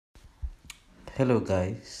Hello,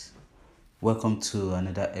 guys. Welcome to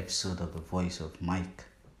another episode of The Voice of Mike.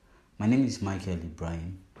 My name is Michael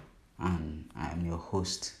Ibrahim, and I am your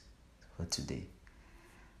host for today.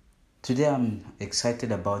 Today, I'm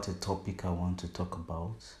excited about a topic I want to talk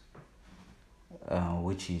about,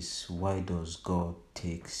 which is why does God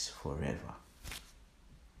takes forever?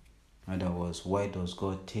 In other words, why does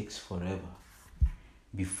God takes forever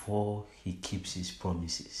before He keeps His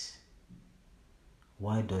promises?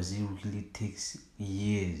 Why does it really takes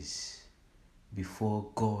years before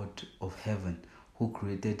God of heaven, who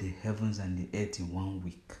created the heavens and the earth in 1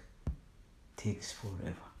 week, takes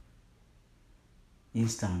forever?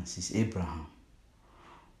 Instance is Abraham.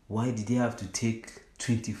 Why did he have to take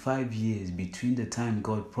 25 years between the time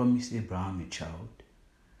God promised Abraham a child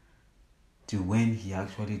to when he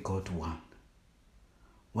actually got one?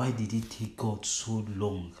 Why did it take God so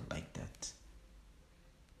long like that?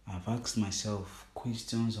 I've asked myself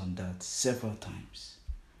questions on that several times.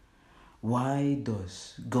 Why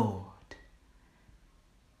does God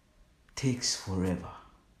takes forever?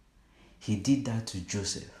 He did that to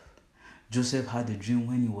Joseph. Joseph had a dream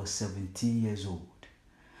when he was 17 years old.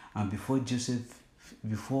 And before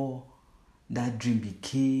that dream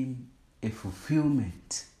became a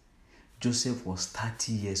fulfillment, Joseph was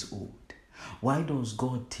 30 years old. Why does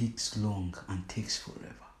God takes long and takes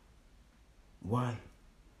forever? Why?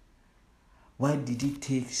 Why did it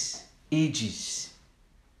take ages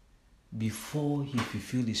before He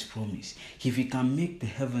fulfilled His promise? If He can make the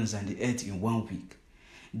heavens and the earth in 1 week,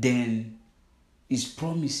 then His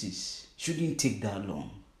promises shouldn't take that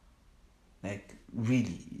long.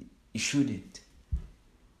 Really, it shouldn't.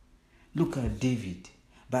 Look at David.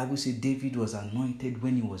 Bible says David was anointed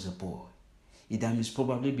when he was a boy. That means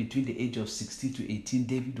probably between the age of 16 to 18,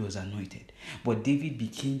 David was anointed. But David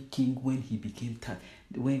became king when he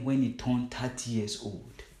turned 30 years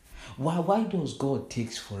old. Why does God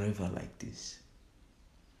takes forever like this?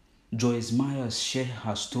 Joyce Myers shared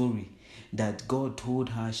her story that God told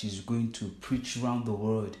her she's going to preach around the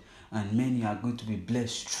world and many are going to be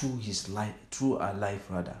blessed through her life.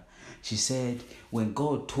 She said when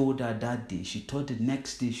God told her that day, she thought the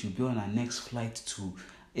next day she'll be on her next flight to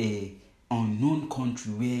a unknown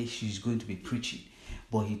country where she's going to be preaching.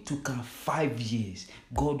 But it took her 5 years.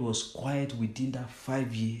 God was quiet within that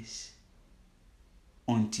 5 years.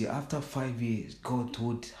 Until after 5 years, God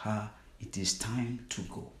told her it is time to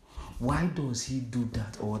go. Why does He do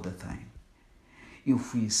that all the time?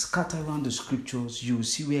 If we scatter around the scriptures, you will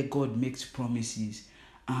see where God makes promises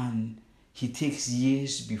and He takes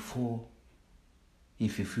years before He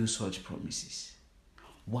fulfills such promises.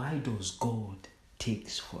 Why does God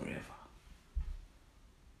takes forever?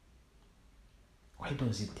 Why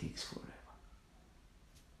does it take forever?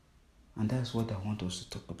 And that's what I want us to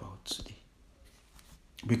talk about today.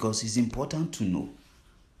 Because it's important to know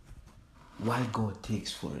why God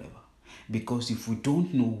takes forever. Because if we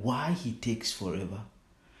don't know why He takes forever,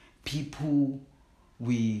 people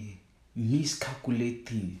will miscalculate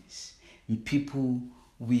things. People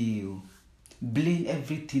will blame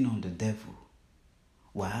everything on the devil,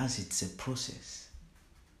 whereas it's a process.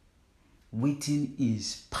 Waiting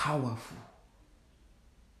is powerful.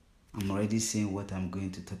 I'm already saying what I'm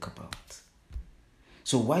going to talk about.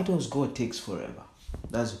 So why does God takes forever?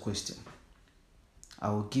 That's the question. I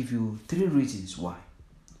will give you 3 reasons why.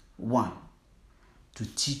 1,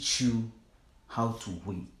 to teach you how to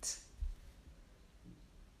wait.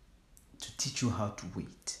 To teach you how to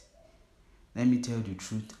wait. Let me tell you the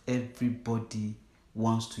truth. Everybody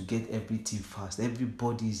wants to get everything fast.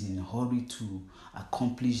 Everybody is in a hurry to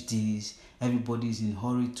accomplish this. Everybody is in a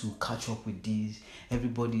hurry to catch up with this.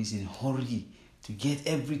 Everybody is in a hurry to get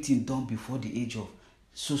everything done before the age of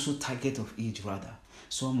target of age rather.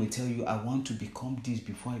 Some will tell you, I want to become this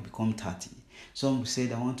before I become 30. Some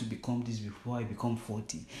said, I want to become this before I become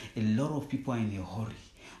 40. A lot of people are in a hurry.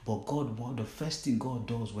 But God, the first thing God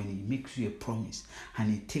does when He makes you a promise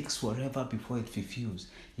and it takes forever before it fulfills,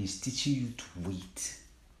 He's teaching you to wait.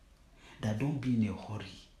 That don't be in a hurry.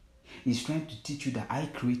 He's trying to teach you that I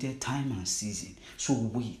created time and season. So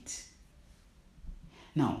wait.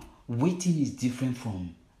 Now, waiting is different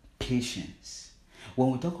from patience.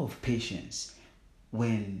 When we talk of patience,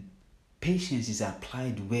 when patience is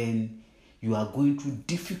applied when you are going through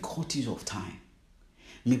difficulties of time,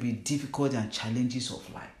 maybe difficult and challenges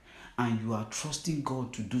of life, and you are trusting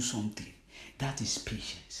God to do something, that is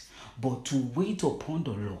patience. But to wait upon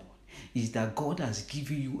the Lord is that God has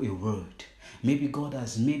given you a word. Maybe God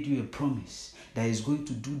has made you a promise that He's going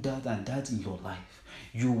to do that and that in your life.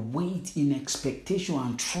 You wait in expectation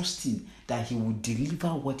and trusting that He will deliver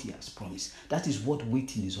what He has promised. That is what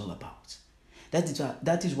waiting is all about.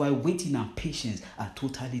 That is why waiting and patience are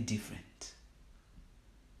totally different.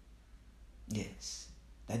 Yes,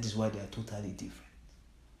 that is why they are totally different.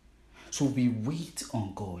 So we wait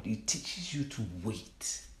on God. It teaches you to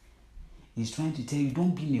wait. He's trying to tell you,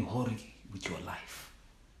 don't be in a hurry with your life.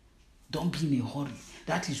 Don't be in a hurry.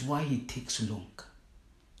 That is why it takes long.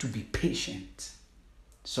 To be patient.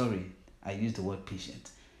 Sorry, I used the word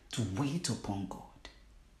patient. To wait upon God.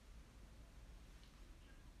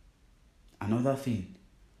 Another thing,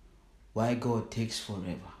 why God takes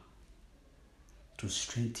forever. To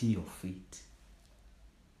strengthen your faith.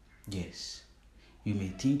 Yes, you may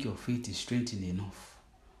think your faith is strengthened enough.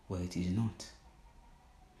 Well, it is not.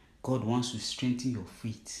 God wants to strengthen your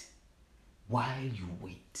faith while you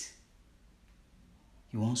wait.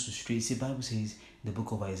 He wants to strengthen. The Bible says in the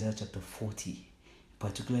book of Isaiah chapter 40,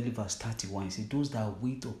 particularly verse 31, it says, those that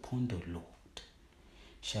wait upon the Lord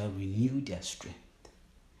shall renew their strength.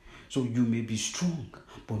 So you may be strong,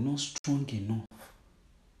 but not strong enough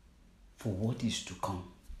for what is to come.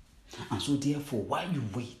 And so therefore, while you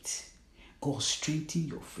wait, God strengthen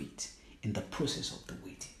your faith in the process of the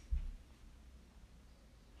waiting.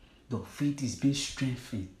 Your faith is being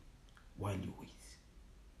strengthened while you wait.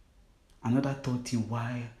 Another thought thing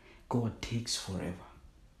why God takes forever.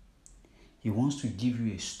 He wants to give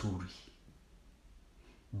you a story.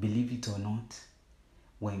 Believe it or not,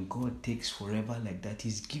 when God takes forever like that,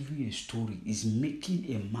 He's giving you a story. He's making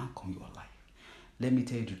a mark on your life. Let me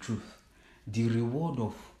tell you the truth. The reward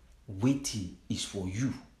of waiting is for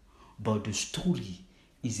you, but the story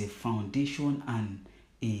is a foundation and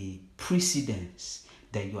a precedence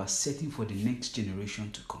that you are setting for the next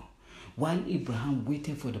generation to come. While Abraham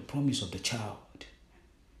waited for the promise of the child,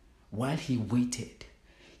 while he waited,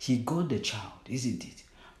 he got the child, isn't it?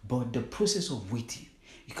 But the process of waiting,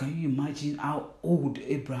 can you imagine how old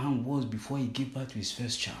Abraham was before he gave birth to his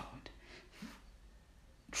first child?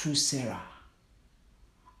 Through Sarah.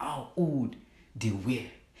 How old they were.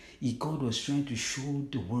 God was trying to show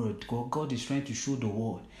the world, God is trying to show the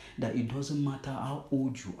world that it doesn't matter how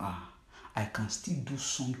old you are, I can still do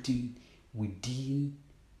something within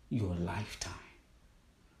your lifetime.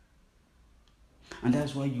 And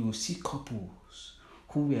that's why you will see couples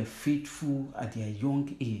who were faithful at their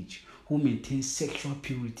young age, who maintained sexual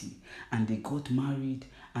purity, and they got married,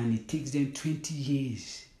 and it takes them 20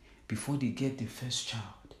 years before they get the first child.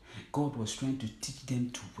 God was trying to teach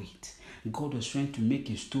them to wait. God was trying to make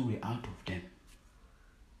a story out of them.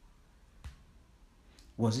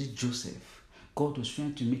 Was it Joseph? God was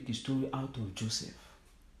trying to make a story out of Joseph.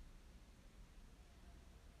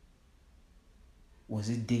 Was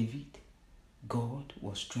it David? God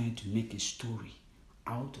was trying to make a story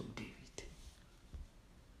out of David.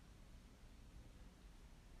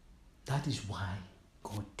 That is why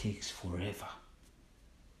God takes forever.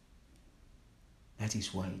 That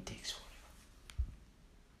is why it takes forever.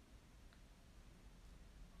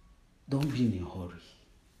 Don't be in a hurry.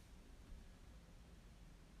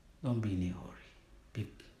 Don't be in a hurry.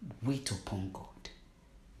 Wait upon God.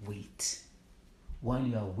 Wait. While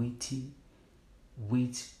you are waiting,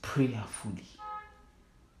 wait prayerfully.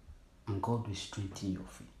 And God will strengthen your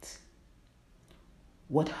faith.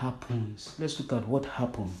 What happens? Let's look at what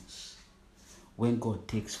happens when God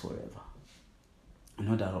takes forever. In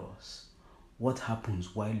other words, what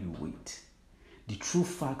happens while you wait? The true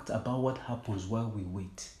fact about what happens while we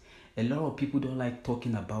wait. A lot of people don't like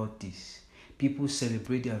talking about this. People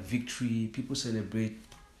celebrate their victory. People celebrate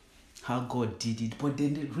how God did it. But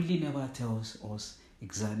then they really never tells us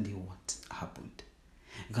exactly what happened.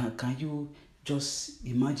 Can you just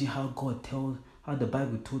imagine how the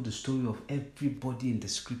Bible told the story of everybody in the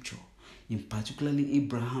scripture? In particularly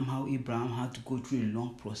Abraham, how Abraham had to go through a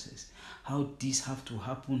long process. How this have to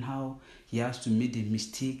happen, how he has to make a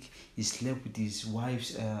mistake. He slept with his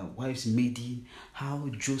wife's maiden. How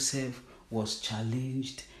Joseph was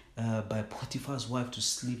challenged by Potiphar's wife to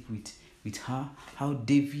sleep with her. How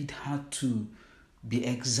David had to be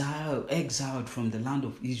exiled from the land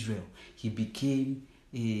of Israel. He became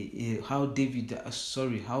how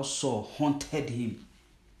Saul haunted him.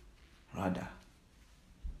 Rather.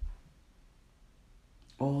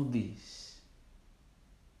 All these,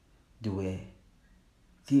 they were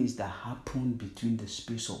things that happened between the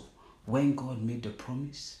space of when God made the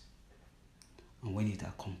promise and when it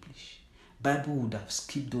accomplished. Bible would have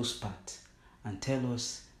skipped those parts and tell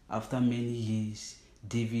us after many years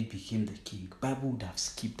David became the king. Bible would have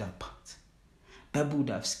skipped that part. Bible would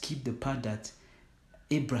have skipped the part that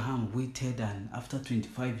Abraham waited and after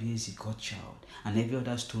 25 years he got child, and every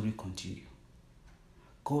other story continued.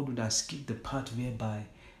 God would have skipped the part whereby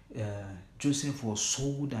Joseph was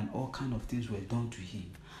sold and all kind of things were done to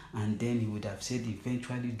him. And then he would have said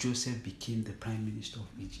eventually Joseph became the prime minister of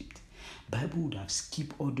Egypt. Bible would have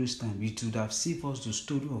skipped all those times. It would have saved us the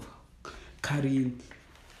story of carrying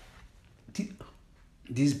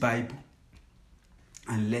this Bible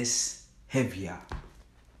and less heavier.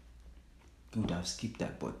 He would have skipped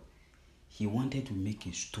that, but he wanted to make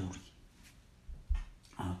a story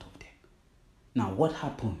out of them. Now, what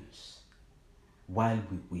happens while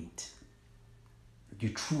we wait? The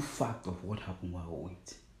true fact of what happened while we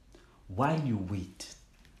wait. While you wait,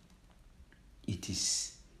 it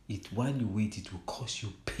will cause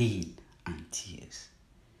you pain and tears.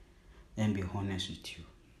 Let me be honest with you.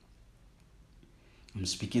 I'm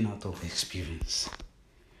speaking out of experience.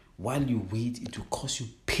 While you wait, it will cause you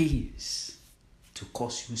pains. It will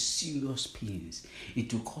cause you serious pains.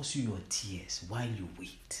 It will cause you your tears while you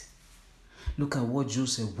wait. Look at what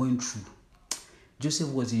Joseph went through. Joseph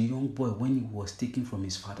was a young boy when he was taken from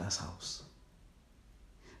his father's house.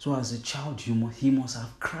 So as a child, he must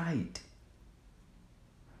have cried.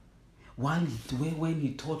 When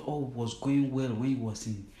he thought all was going well, when he was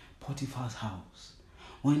in Potiphar's house,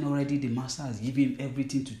 when already the master has given him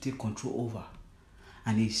everything to take control over,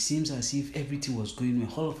 and it seems as if everything was going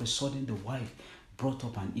well, all of a sudden the wife brought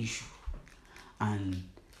up an issue, and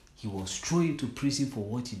he was thrown into prison for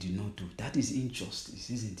what he did not do. That is injustice,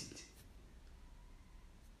 isn't it?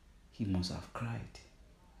 He must have cried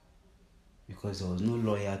because there was no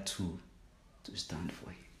lawyer to stand for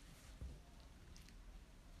him.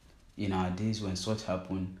 In our days, when such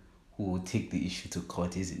happened, who will take the issue to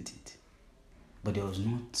court, isn't it? But there was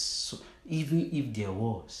not so. Even if there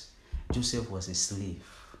was, Joseph was a slave.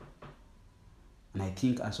 And I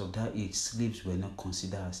think as of that age, slaves were not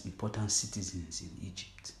considered as important citizens in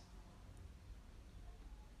Egypt.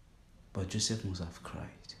 But Joseph must have cried.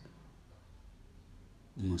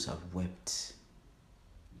 He must have wept.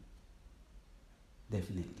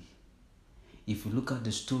 Definitely. If you look at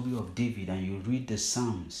the story of David and you read the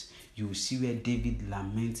Psalms, you will see where David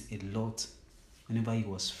laments a lot whenever he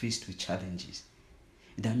was faced with challenges.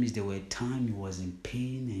 That means there were times he was in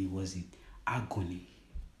pain and he was in agony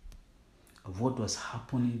of what was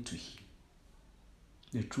happening to him.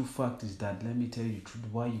 The true fact is that, let me tell you the truth,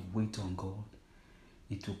 while you wait on God,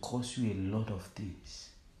 it will cost you a lot of things.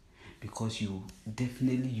 Because you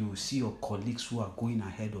will see your colleagues who are going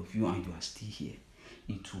ahead of you and you are still here.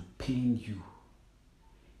 It will pain you.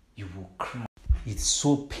 You will cry. It's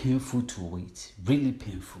so painful to wait. Really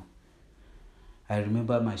painful. I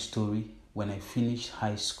remember my story when I finished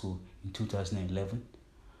high school in 2011.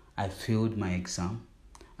 I failed my exam.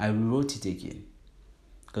 I rewrote it again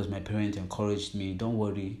because my parents encouraged me, don't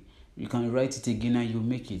worry, you can write it again and you'll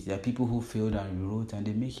make it. There are people who failed and rewrote and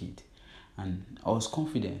they make it. And I was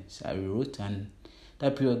confident. I rewrote, and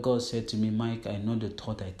that period God said to me, Mike, I know the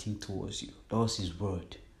thought I think towards you. That was His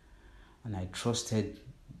word. And I trust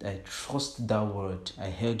that word. I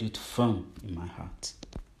held it firm in my heart.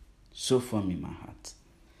 So firm in my heart.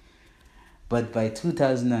 But by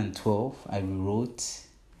 2012, I rewrote.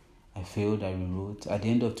 I failed, I rewrote. At the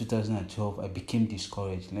end of 2012, I became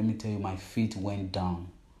discouraged. Let me tell you, my faith went down.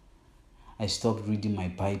 I stopped reading my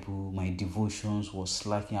Bible. My devotions was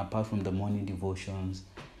slacking. Apart from the morning devotions,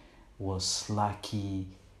 was slacky.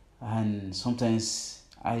 And sometimes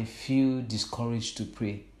I feel discouraged to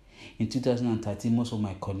pray. In 2013, most of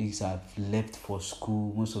my colleagues have left for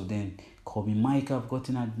school. Most of them call me, Mike, I've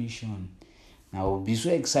gotten admission. I will be so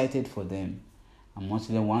excited for them. And once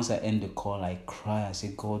I end the call, I cry. I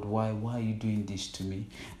say, God, why are you doing this to me?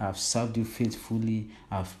 I've served you faithfully.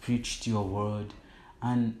 I've preached your word.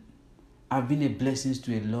 And I've been a blessing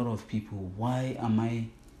to a lot of people. Why am I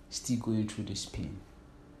still going through this pain?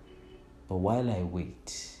 But while I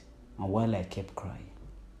wait, and while I kept crying,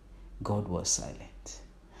 God was silent.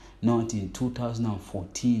 Not in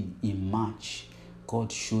 2014, in March, God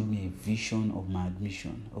showed me a vision of my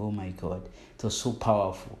admission. Oh my God, it was so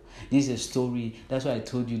powerful. This is a story. That's why I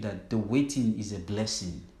told you that the waiting is a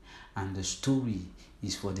blessing, and the story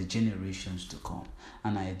is for the generations to come.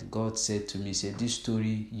 And God said to me, said, this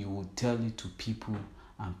story, you will tell it to people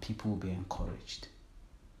and people will be encouraged.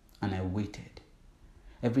 And I waited.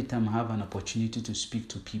 Every time I have an opportunity to speak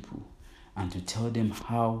to people and to tell them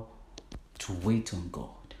how to wait on God,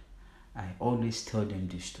 I always tell them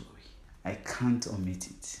this story. I can't omit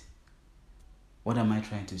it. What am I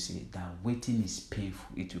trying to say? That waiting is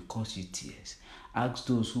painful. It will cause you tears. Ask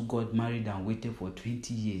those who got married and waited for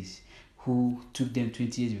 20 years, who took them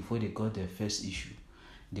 20 years before they got their first issue.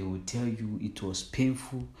 They will tell you it was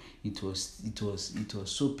painful. It was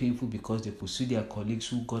so painful because they pursued their colleagues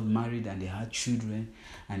who got married and they had children,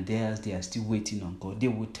 and they are still waiting on God. They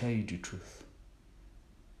will tell you the truth.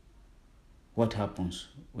 What happens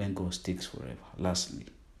when God takes forever? Lastly,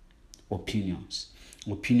 opinions.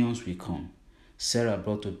 Opinions will come. Sarah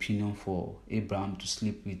brought opinion for Abraham to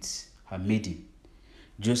sleep with her maiden.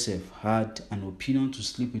 Joseph had an opinion to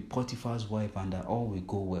sleep with Potiphar's wife and that all will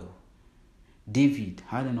go well. David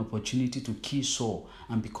had an opportunity to kill Saul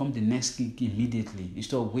and become the next king immediately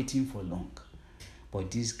instead of waiting for long.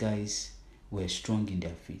 But these guys were strong in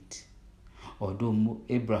their faith. Although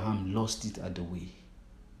Abraham lost it at the way.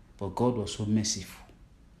 But God was so merciful.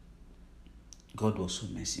 God was so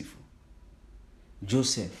merciful.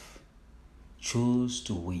 Joseph chose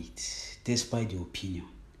to wait despite the opinion.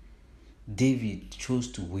 David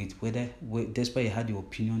chose to wait despite he had the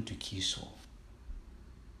opinion to kill Saul.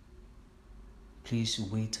 Please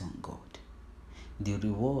wait on God. The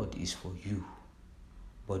reward is for you,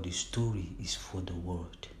 but the story is for the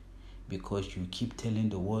world. Because you keep telling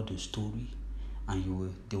the world the story, and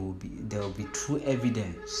there will be true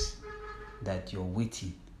evidence that your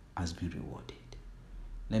waiting has been rewarded.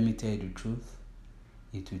 Let me tell you the truth.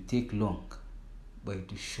 It will take long, but it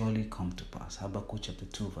will surely come to pass. Habakkuk chapter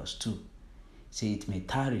 2 verse 2. Say it may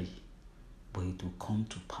tarry, but it will come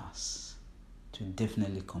to pass. It will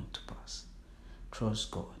definitely come to pass.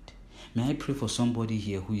 Trust God. May I pray for somebody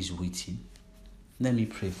here who is waiting? Let me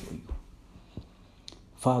pray for you.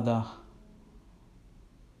 Father,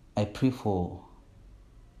 I pray for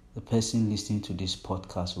the person listening to this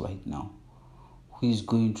podcast right now who is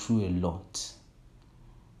going through a lot.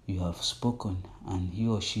 You have spoken and he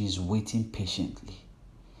or she is waiting patiently.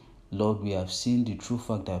 Lord, we have seen the true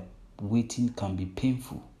fact that waiting can be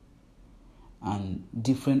painful and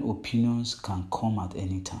different opinions can come at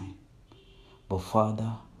any time. But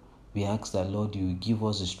Father, we ask that, Lord, you will give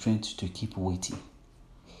us the strength to keep waiting.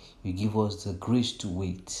 You give us the grace to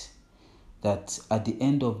wait, that at the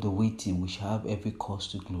end of the waiting, we shall have every cause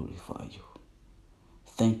to glorify you.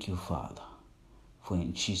 Thank you, Father, for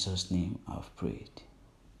in Jesus' name I've prayed.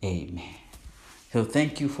 Amen. So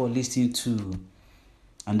thank you for listening to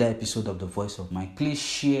another episode of The Voice of Mike. Please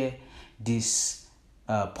share this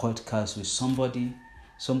podcast with somebody.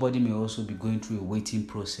 Somebody may also be going through a waiting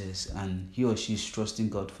process and he or she is trusting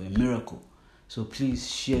God for a miracle. So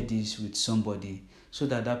please share this with somebody so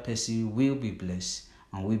that that person will be blessed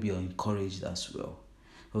and will be encouraged as well.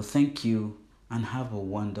 So thank you and have a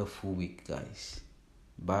wonderful week, guys.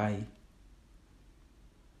 Bye.